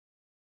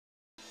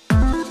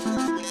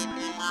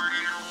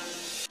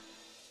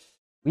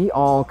We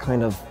all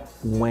kind of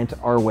went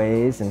our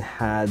ways and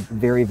had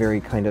very, very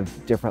kind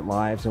of different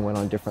lives and went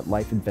on different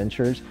life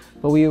adventures,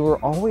 but we were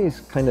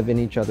always kind of in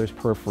each other's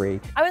periphery.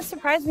 I was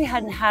surprised we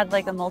hadn't had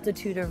like a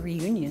multitude of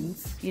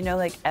reunions. You know,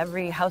 like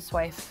every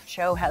housewife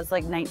show has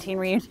like 19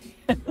 reunions.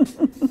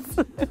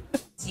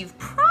 You've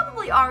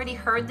probably already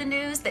heard the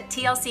news that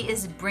TLC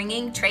is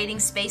bringing Trading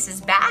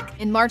Spaces back.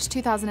 In March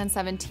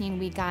 2017,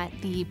 we got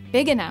the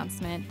big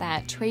announcement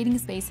that Trading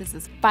Spaces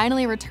is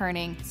finally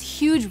returning. It's a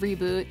huge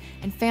reboot,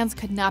 and fans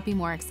could not be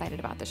more excited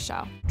about the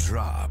show.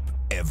 Drop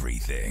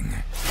everything.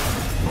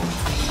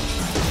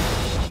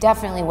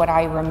 Definitely what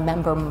I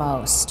remember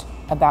most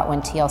about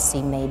when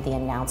TLC made the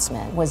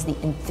announcement was the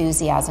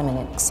enthusiasm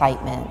and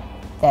excitement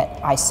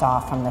that I saw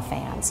from the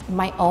fans.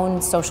 My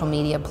own social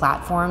media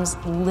platforms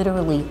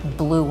literally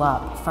blew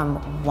up from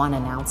one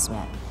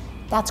announcement.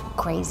 That's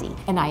crazy.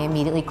 And I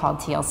immediately called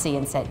TLC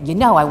and said, you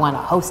know I want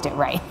to host it,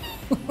 right?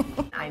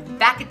 I'm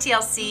back at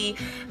TLC,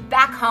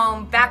 back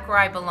home, back where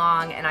I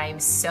belong, and I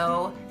am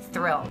so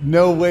thrilled.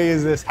 No way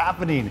is this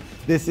happening.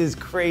 This is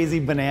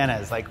crazy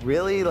bananas. Like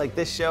really? Like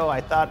this show,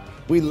 I thought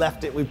we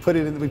left it, we put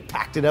it in, we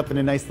packed it up in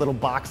a nice little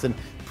box and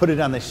put it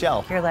on the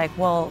shelf. You're like,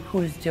 well,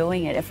 who's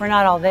doing it? If we're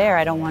not all there,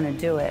 I don't want to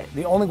do it.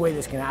 The only way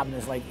this can happen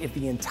is like if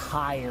the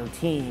entire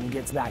team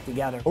gets back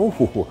together. Oh,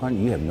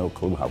 honey, you have no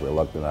clue how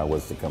reluctant I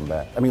was to come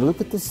back. I mean,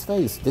 look at this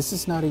face. This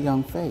is not a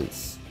young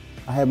face.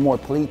 I have more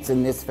pleats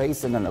in this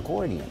face than an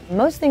accordion.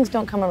 Most things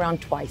don't come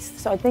around twice,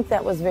 so I think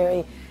that was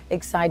very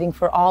exciting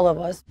for all of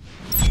us.